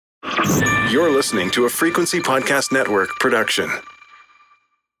You're listening to a Frequency Podcast Network production.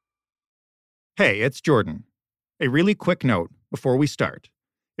 Hey, it's Jordan. A really quick note before we start.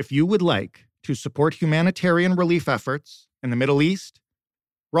 If you would like to support humanitarian relief efforts in the Middle East,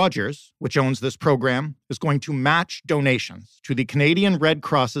 Rogers, which owns this program, is going to match donations to the Canadian Red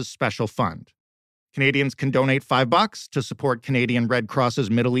Cross's Special Fund. Canadians can donate $5 to support Canadian Red Cross's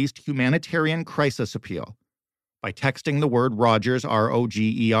Middle East Humanitarian Crisis Appeal by texting the word Rogers,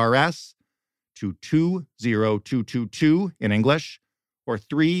 R-O-G-E-R-S, to 20222 in English or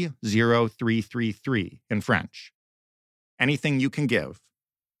 30333 in French. Anything you can give,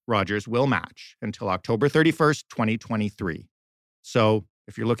 Rogers will match until October 31st, 2023. So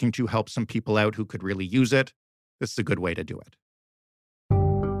if you're looking to help some people out who could really use it, this is a good way to do it.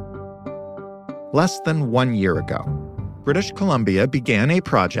 Less than 1 year ago, British Columbia began a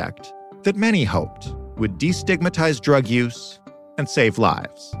project that many hoped would destigmatize drug use and save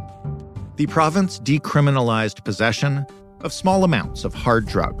lives. The province decriminalized possession of small amounts of hard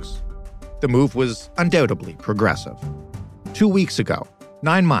drugs. The move was undoubtedly progressive. 2 weeks ago,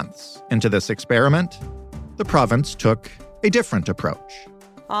 9 months into this experiment, the province took a different approach.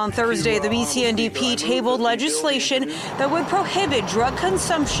 On Thursday, the BC NDP tabled legislation that would prohibit drug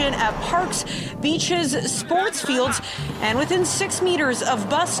consumption at parks, beaches, sports fields, and within 6 meters of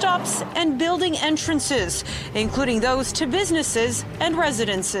bus stops and building entrances, including those to businesses and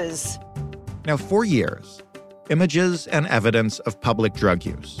residences. Now, for years, images and evidence of public drug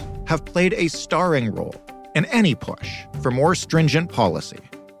use have played a starring role in any push for more stringent policy.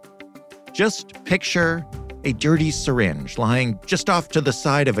 Just picture a dirty syringe lying just off to the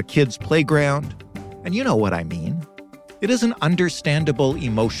side of a kid's playground. And you know what I mean. It is an understandable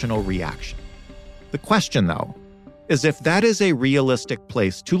emotional reaction. The question, though, is if that is a realistic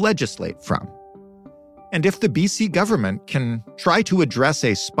place to legislate from. And if the BC government can try to address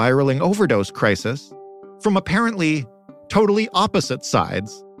a spiraling overdose crisis from apparently totally opposite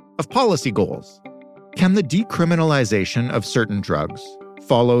sides of policy goals. Can the decriminalization of certain drugs,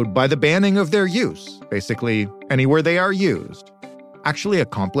 followed by the banning of their use, basically anywhere they are used, actually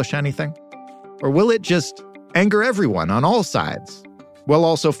accomplish anything? Or will it just anger everyone on all sides, while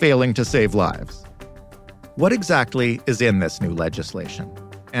also failing to save lives? What exactly is in this new legislation?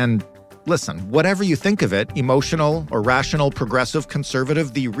 And listen, whatever you think of it, emotional or rational, progressive,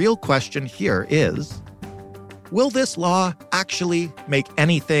 conservative, the real question here is, will this law actually make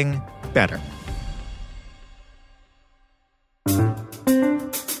anything better?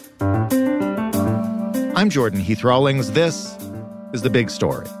 I'm Jordan Heath Rawlings. This is The Big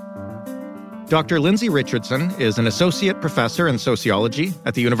Story. Dr. Lindsay Richardson is an associate professor in sociology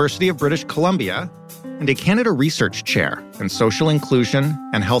at the University of British Columbia and a Canada Research Chair in social inclusion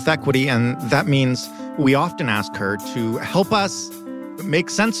and health equity. And that means we often ask her to help us make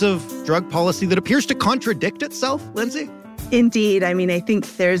sense of drug policy that appears to contradict itself. Lindsay? Indeed. I mean, I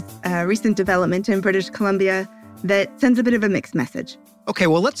think there's a recent development in British Columbia that sends a bit of a mixed message. Okay,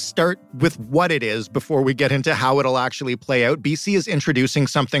 well, let's start with what it is before we get into how it'll actually play out. BC is introducing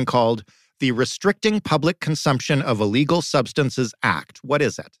something called the Restricting Public Consumption of Illegal Substances Act. What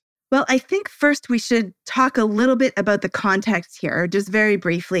is it? Well, I think first we should talk a little bit about the context here, just very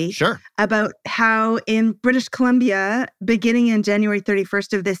briefly. Sure. About how in British Columbia, beginning in January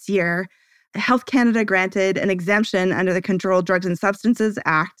 31st of this year, Health Canada granted an exemption under the Controlled Drugs and Substances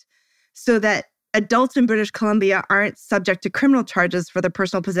Act so that adults in British Columbia aren't subject to criminal charges for the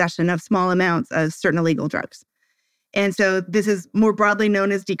personal possession of small amounts of certain illegal drugs. And so this is more broadly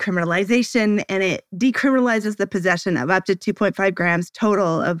known as decriminalization, and it decriminalizes the possession of up to 2.5 grams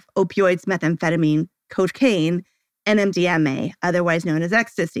total of opioids, methamphetamine, cocaine, and MDMA, otherwise known as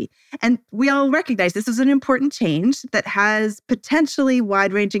ecstasy. And we all recognize this is an important change that has potentially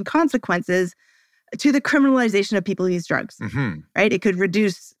wide-ranging consequences to the criminalization of people who use drugs, right? It could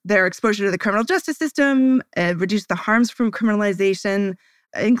reduce their exposure to the criminal justice system, reduce the harms from criminalization,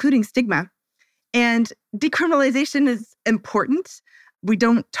 including stigma. And decriminalization is important. We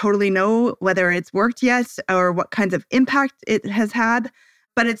don't totally know whether it's worked yet or what kinds of impact it has had,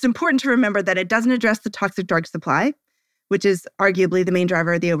 but it's important to remember that it doesn't address the toxic drug supply, which is arguably the main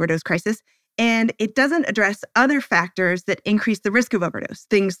driver of the overdose crisis. And it doesn't address other factors that increase the risk of overdose,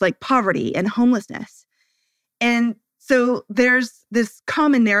 things like poverty and homelessness. And so there's this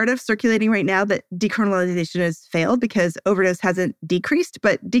common narrative circulating right now that decriminalization has failed because overdose hasn't decreased,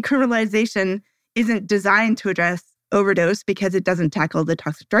 but decriminalization isn't designed to address overdose because it doesn't tackle the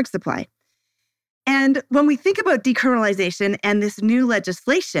toxic drug supply. And when we think about decriminalization and this new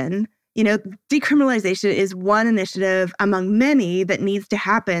legislation, you know, decriminalization is one initiative among many that needs to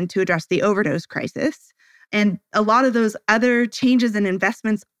happen to address the overdose crisis. And a lot of those other changes and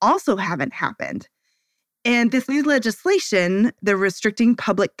investments also haven't happened. And this new legislation, the Restricting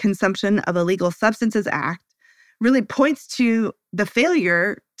Public Consumption of Illegal Substances Act, really points to the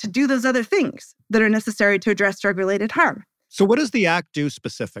failure to do those other things that are necessary to address drug-related harm. So what does the act do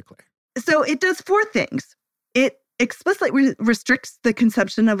specifically? So it does four things. It explicitly restricts the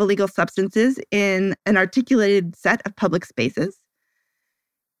consumption of illegal substances in an articulated set of public spaces.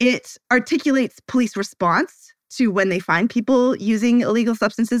 It articulates police response to when they find people using illegal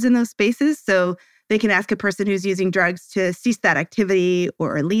substances in those spaces. So they can ask a person who's using drugs to cease that activity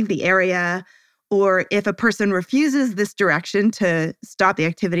or leave the area. Or if a person refuses this direction to stop the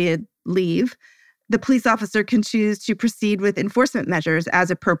activity and leave, the police officer can choose to proceed with enforcement measures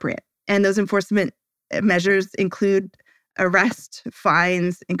as appropriate. And those enforcement measures include arrest,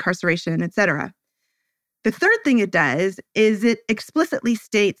 fines, incarceration, etc. The third thing it does is it explicitly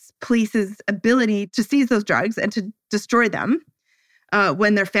states police's ability to seize those drugs and to destroy them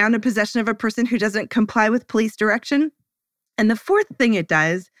when they're found in possession of a person who doesn't comply with police direction. And the fourth thing it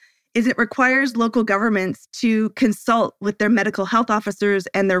does is it requires local governments to consult with their medical health officers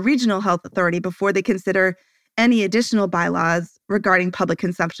and their regional health authority before they consider any additional bylaws regarding public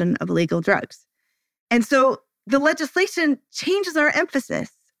consumption of illegal drugs. And so the legislation changes our emphasis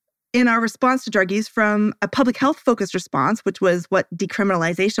in our response to drug use from a public health-focused response, which was what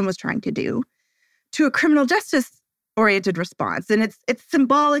decriminalization was trying to do, to a criminal justice-oriented response. And it's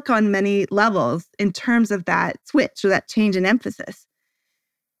symbolic on many levels in terms of that switch or that change in emphasis.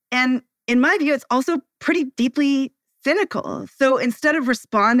 And in my view, it's also pretty deeply cynical. So instead of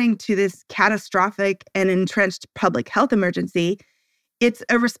responding to this catastrophic and entrenched public health emergency, it's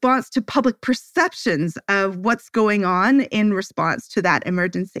a response to public perceptions of what's going on in response to that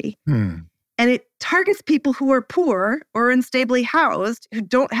emergency. And it targets people who are poor or unstably housed who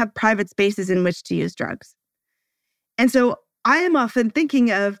don't have private spaces in which to use drugs. And so I am often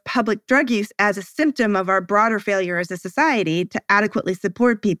thinking of public drug use as a symptom of our broader failure as a society to adequately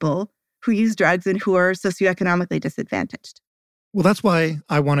support people who use drugs and who are socioeconomically disadvantaged. Well, that's why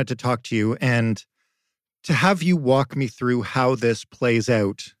I wanted to talk to you and to have you walk me through how this plays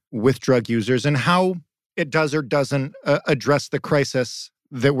out with drug users and how it does or doesn't address the crisis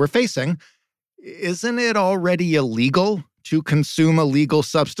that we're facing. Isn't it already illegal to consume illegal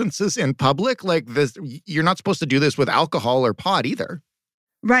substances in public? Like this, you're not supposed to do this with alcohol or pot either.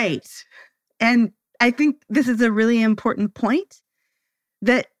 Right. And I think this is a really important point,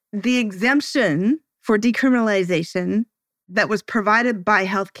 that the exemption for decriminalization that was provided by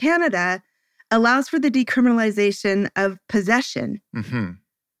Health Canada allows for the decriminalization of possession,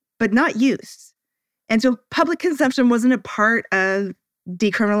 but not use. And so public consumption wasn't a part of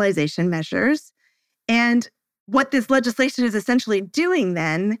decriminalization measures. And what this legislation is essentially doing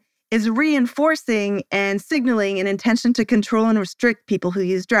then is reinforcing and signaling an intention to control and restrict people who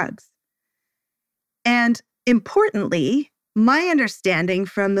use drugs. And importantly, my understanding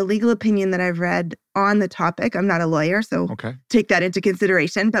from the legal opinion that I've read on the topic, I'm not a lawyer, so take that into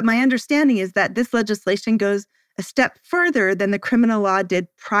consideration, but my understanding is that this legislation goes a step further than the criminal law did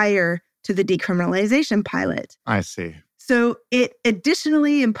prior to the decriminalization pilot. I see. So it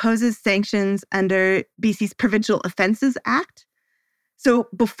additionally imposes sanctions under BC's Provincial Offences Act. So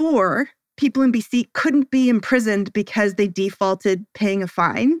before, people in BC couldn't be imprisoned because they defaulted paying a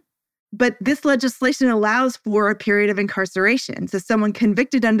fine. But this legislation allows for a period of incarceration. So someone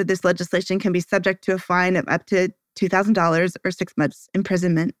convicted under this legislation can be subject to a fine of up to $2,000 or 6 months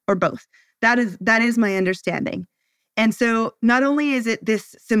imprisonment or both. That is my understanding. And so not only is it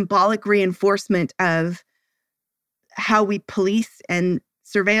this symbolic reinforcement of how we police and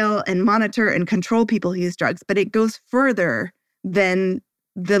surveil and monitor and control people who use drugs, but it goes further than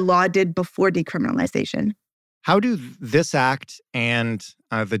the law did before decriminalization. How do this act and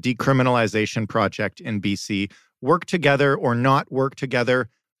the decriminalization project in BC work together or not work together?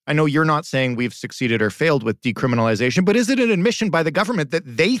 I know you're not saying we've succeeded or failed with decriminalization, but is it an admission by the government that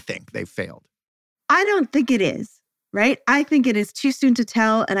they think they've failed? I don't think it is, right? I think it is too soon to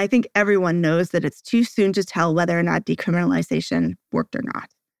tell, and I think everyone knows that it's too soon to tell whether or not decriminalization worked or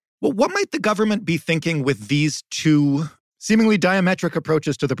not. Well, what might the government be thinking with these two seemingly diametric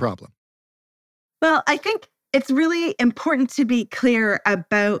approaches to the problem? Well, I think it's really important to be clear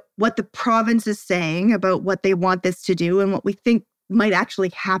about what the province is saying about what they want this to do and what we think might actually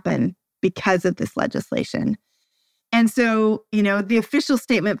happen because of this legislation. And so, the official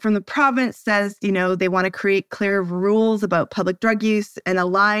statement from the province says, they want to create clear rules about public drug use and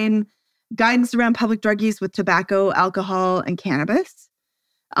align guidance around public drug use with tobacco, alcohol, and cannabis.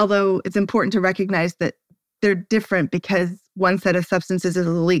 Although it's important to recognize that they're different because one set of substances is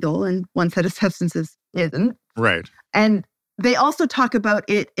illegal and one set of substances isn't. Right. And they also talk about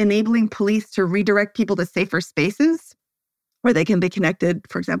it enabling police to redirect people to safer spaces where they can be connected,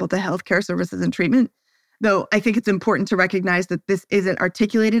 for example, to healthcare services and treatment. Though I think it's important to recognize that this isn't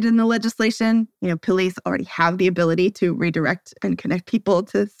articulated in the legislation. Police already have the ability to redirect and connect people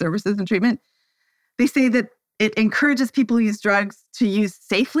to services and treatment. They say that it encourages people who use drugs to use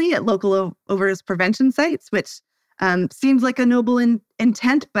safely at local overdose prevention sites, which seems like a noble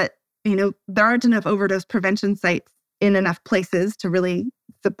intent, but there aren't enough overdose prevention sites in enough places to really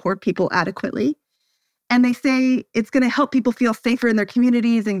support people adequately. And they say it's going to help people feel safer in their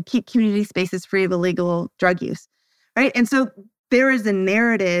communities and keep community spaces free of illegal drug use, right? And so there is a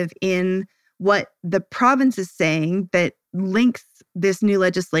narrative in what the province is saying that links this new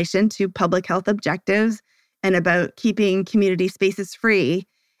legislation to public health objectives and about keeping community spaces free.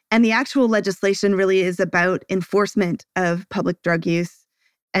 And the actual legislation really is about enforcement of public drug use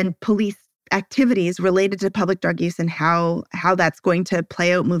and police activities related to public drug use and how that's going to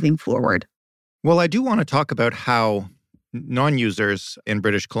play out moving forward. Well, I do want to talk about how non-users in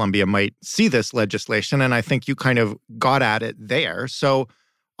British Columbia might see this legislation, and I think you kind of got at it there. So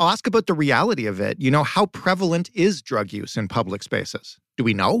I'll ask about the reality of it. How prevalent is drug use in public spaces? Do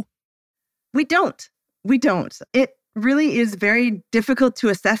we know? We don't. It really is very difficult to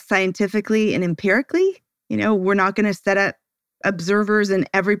assess scientifically and empirically. We're not going to set up observers in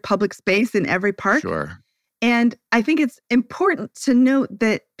every public space in every park. Sure. And I think it's important to note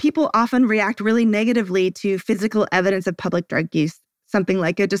that people often react really negatively to physical evidence of public drug use, something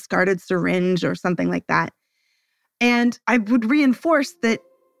like a discarded syringe or something like that. And I would reinforce that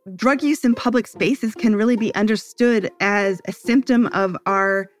drug use in public spaces can really be understood as a symptom of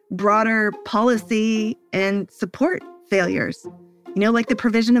our broader policy and support failures. Like the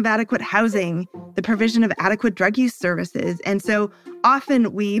provision of adequate housing, the provision of adequate drug use services. And so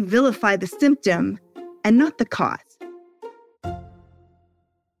often we vilify the symptom and not the cause.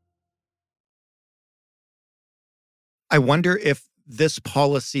 I wonder if this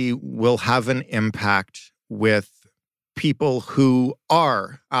policy will have an impact with people who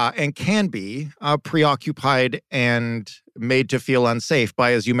are and can be preoccupied and made to feel unsafe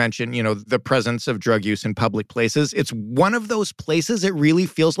by, as you mentioned, the presence of drug use in public places. It's one of those places it really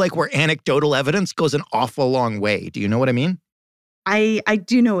feels like where anecdotal evidence goes an awful long way. Do you know what I mean? I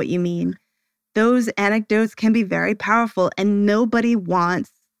do know what you mean. Those anecdotes can be very powerful, and nobody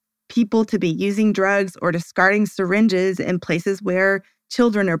wants people to be using drugs or discarding syringes in places where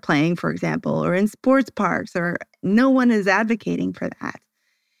children are playing, for example, or in sports parks, or no one is advocating for that.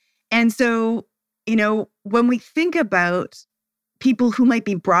 And so, when we think about people who might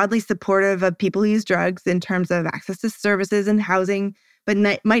be broadly supportive of people who use drugs in terms of access to services and housing, but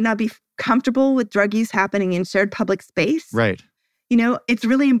might not be comfortable with drug use happening in shared public space. Right. It's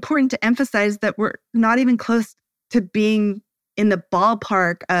really important to emphasize that we're not even close to being in the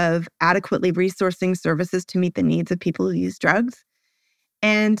ballpark of adequately resourcing services to meet the needs of people who use drugs.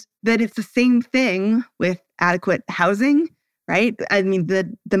 And that it's the same thing with adequate housing, right? I mean,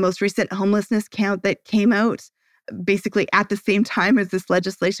 the most recent homelessness count that came out basically at the same time as this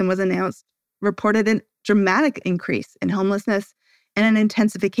legislation was announced reported a dramatic increase in homelessness and an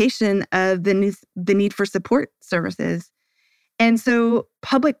intensification of the need for support services. And so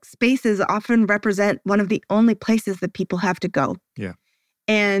public spaces often represent one of the only places that people have to go. Yeah.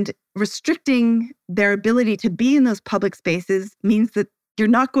 And restricting their ability to be in those public spaces means that you're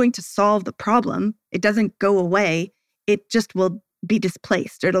not going to solve the problem. It doesn't go away. It just will be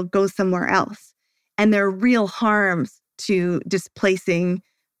displaced, or it'll go somewhere else. And there are real harms to displacing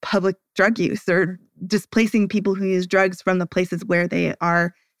public drug use or displacing people who use drugs from the places where they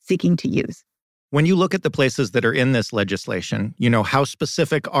are seeking to use. When you look at the places that are in this legislation, how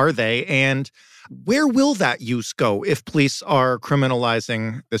specific are they, and where will that use go if police are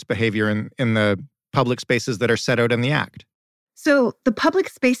criminalizing this behavior in the public spaces that are set out in the Act? So the public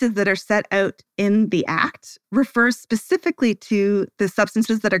spaces that are set out in the Act refers specifically to the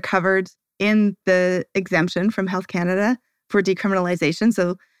substances that are covered in the exemption from Health Canada for decriminalization.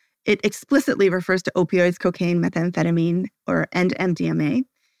 So it explicitly refers to opioids, cocaine, methamphetamine, and MDMA.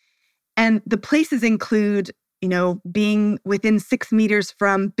 And the places include, being within 6 meters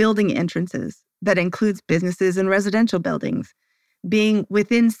from building entrances. That includes businesses and residential buildings. Being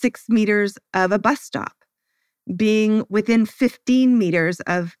within 6 meters of a bus stop. Being within 15 meters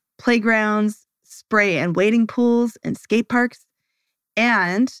of playgrounds, spray and wading pools, and skate parks.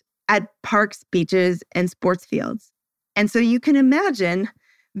 And at parks, beaches, and sports fields. And so you can imagine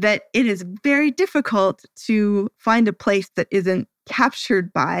that it is very difficult to find a place that isn't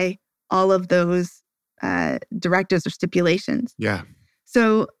captured by all of those directives or stipulations. Yeah.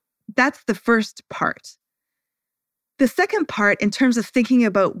 So that's the first part. The second part, in terms of thinking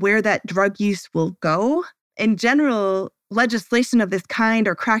about where that drug use will go, in general, legislation of this kind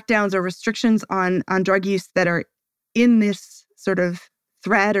or crackdowns or restrictions on drug use that are in this sort of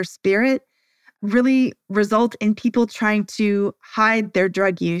thread or spirit really result in people trying to hide their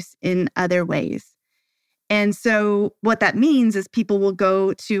drug use in other ways. And so what that means is people will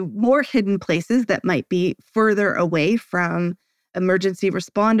go to more hidden places that might be further away from emergency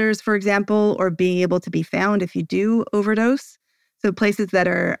responders, for example, or being able to be found if you do overdose. So places that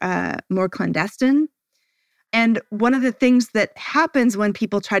are more clandestine. And one of the things that happens when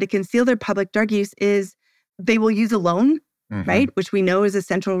people try to conceal their public drug use is they will use a loan, right? Which we know is a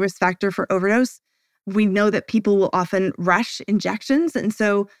central risk factor for overdose. We know that people will often rush injections. And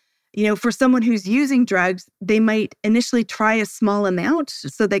so, for someone who's using drugs, they might initially try a small amount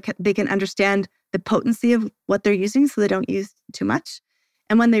so they can understand the potency of what they're using so they don't use too much.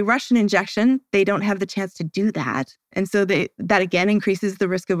 And when they rush an injection, they don't have the chance to do that. And so that again increases the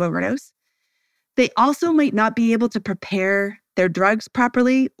risk of overdose. They also might not be able to prepare their drugs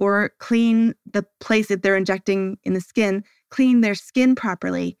properly or clean the place that they're injecting in the skin, clean their skin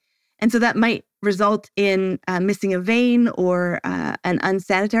properly. And so that might result in missing a vein or an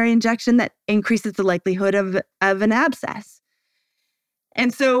unsanitary injection that increases the likelihood of an abscess.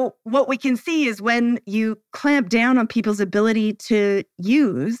 And so what we can see is when you clamp down on people's ability to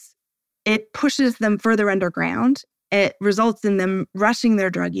use, it pushes them further underground. It results in them rushing their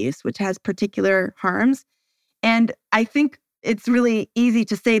drug use, which has particular harms. And I think it's really easy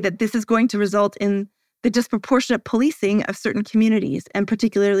to say that this is going to result in the disproportionate policing of certain communities, and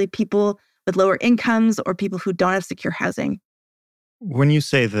particularly people with lower incomes or people who don't have secure housing. When you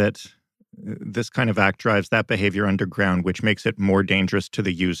say that this kind of act drives that behavior underground, which makes it more dangerous to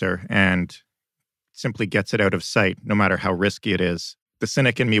the user and simply gets it out of sight, no matter how risky it is, the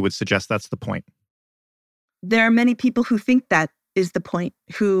cynic in me would suggest that's the point. There are many people who think that is the point,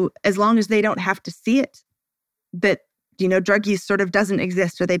 who, as long as they don't have to see it, that, drug use sort of doesn't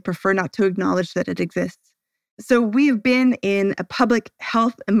exist, or they prefer not to acknowledge that it exists. So we've been in a public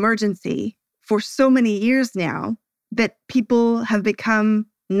health emergency for so many years now that people have become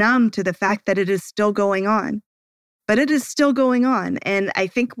numb to the fact that it is still going on. But it is still going on. And I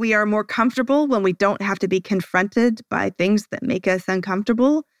think we are more comfortable when we don't have to be confronted by things that make us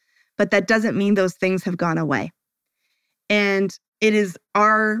uncomfortable. But that doesn't mean those things have gone away. And it is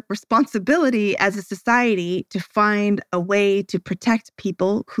our responsibility as a society to find a way to protect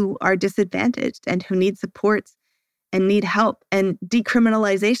people who are disadvantaged and who need supports and need help. And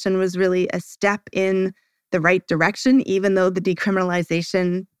decriminalization was really a step in the right direction, even though the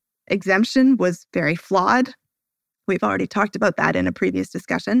decriminalization exemption was very flawed. We've already talked about that in a previous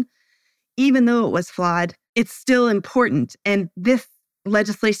discussion. Even though it was flawed, it's still important. And this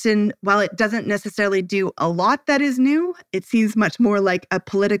legislation, while it doesn't necessarily do a lot that is new, it seems much more like a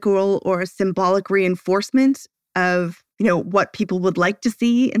political or a symbolic reinforcement of, what people would like to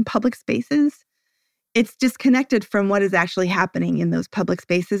see in public spaces. It's disconnected from what is actually happening in those public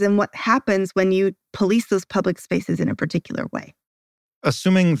spaces and what happens when you police those public spaces in a particular way.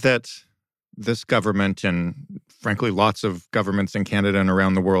 Assuming that this government and, frankly, lots of governments in Canada and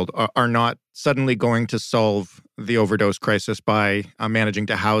around the world are not suddenly going to solve the overdose crisis by managing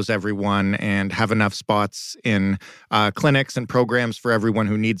to house everyone and have enough spots in clinics and programs for everyone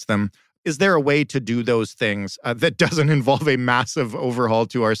who needs them. Is there a way to do those things that doesn't involve a massive overhaul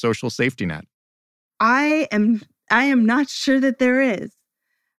to our social safety net? I am not sure that there is.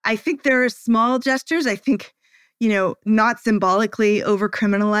 I think there are small gestures. I think, not symbolically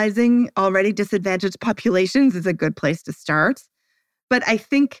over-criminalizing already disadvantaged populations is a good place to start. But I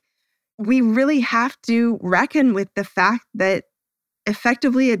think we really have to reckon with the fact that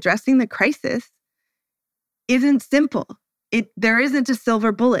effectively addressing the crisis isn't simple. There isn't a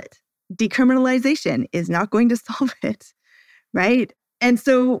silver bullet. Decriminalization is not going to solve it, right? And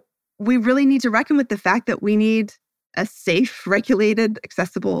so we really need to reckon with the fact that we need a safe, regulated,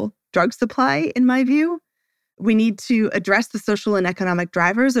 accessible drug supply, in my view. We need to address the social and economic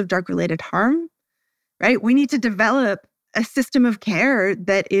drivers of drug-related harm, right? We need to develop a system of care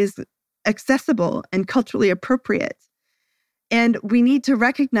that is accessible and culturally appropriate. And we need to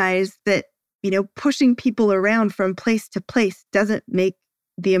recognize that, pushing people around from place to place doesn't make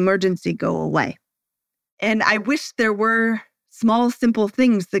the emergency go away. And I wish there were small, simple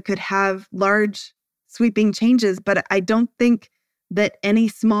things that could have large, sweeping changes, but I don't think that any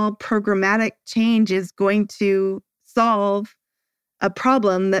small programmatic change is going to solve a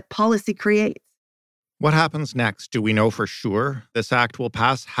problem that policy creates. What happens next? Do we know for sure this act will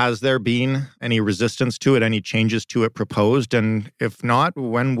pass? Has there been any resistance to it, any changes to it proposed? And if not,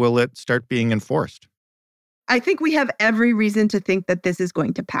 when will it start being enforced? I think we have every reason to think that this is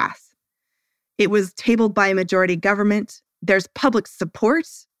going to pass. It was tabled by a majority government. There's public support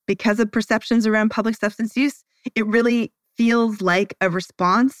because of perceptions around public substance use. It really feels like a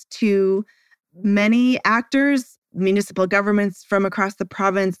response to many actors, municipal governments from across the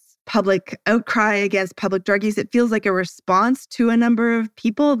province, public outcry against public drug use. It feels like a response to a number of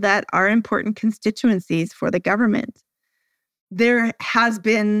people that are important constituencies for the government. There has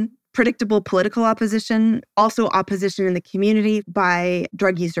been predictable political opposition, also opposition in the community by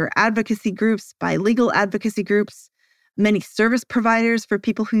drug user advocacy groups, by legal advocacy groups, many service providers for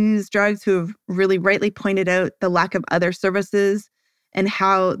people who use drugs who have really rightly pointed out the lack of other services and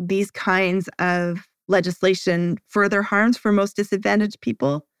how these kinds of legislation further harms for most disadvantaged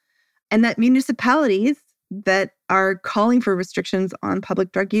people. And that municipalities that are calling for restrictions on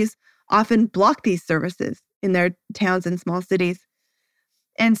public drug use often block these services in their towns and small cities.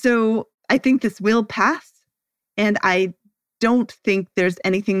 And so I think this will pass. And I don't think there's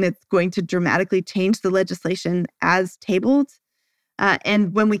anything that's going to dramatically change the legislation as tabled.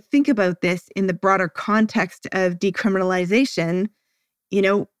 And when we think about this in the broader context of decriminalization,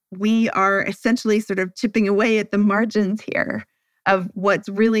 we are essentially sort of chipping away at the margins here of what's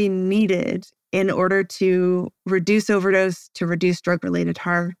really needed in order to reduce overdose, to reduce drug-related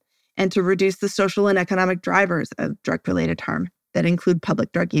harm, and to reduce the social and economic drivers of drug-related harm that include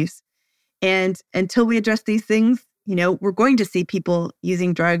public drug use. And until we address these things, we're going to see people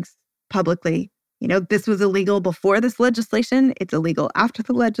using drugs publicly. This was illegal before this legislation. It's illegal after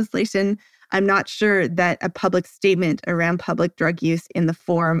the legislation. I'm not sure that a public statement around public drug use in the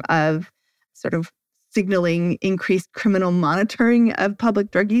form of sort of signaling increased criminal monitoring of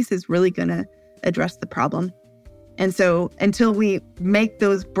public drug use is really going to address the problem. And so until we make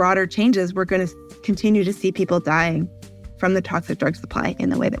those broader changes, we're going to continue to see people dying from the toxic drug supply in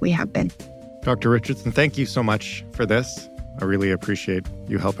the way that we have been. Dr. Richardson, thank you so much for this. I really appreciate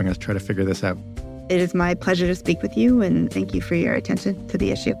you helping us try to figure this out. It is my pleasure to speak with you, and thank you for your attention to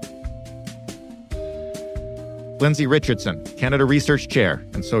the issue. Lindsay Richardson, Canada Research Chair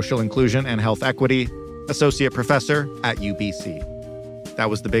in Social Inclusion and Health Equity, Associate Professor at UBC. That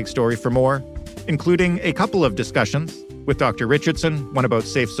was the big story. For more, including a couple of discussions with Dr. Richardson, one about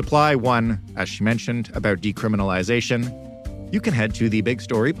safe supply, one, as she mentioned, about decriminalization, you can head to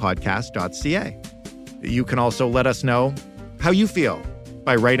thebigstorypodcast.ca. You can also let us know how you feel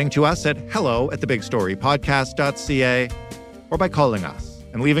by writing to us at hello@thebigstorypodcast.ca or by calling us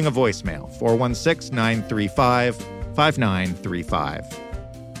and leaving a voicemail, 416-935-5935.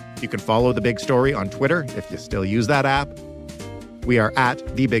 You can follow The Big Story on Twitter if you still use that app. We are at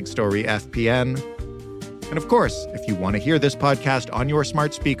TheBigStoryFPN. And of course, if you want to hear this podcast on your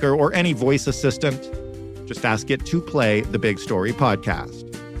smart speaker or any voice assistant, just ask it to play The Big Story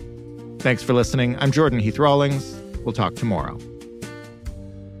Podcast. Thanks for listening. I'm Jordan Heath Rawlings. We'll talk tomorrow.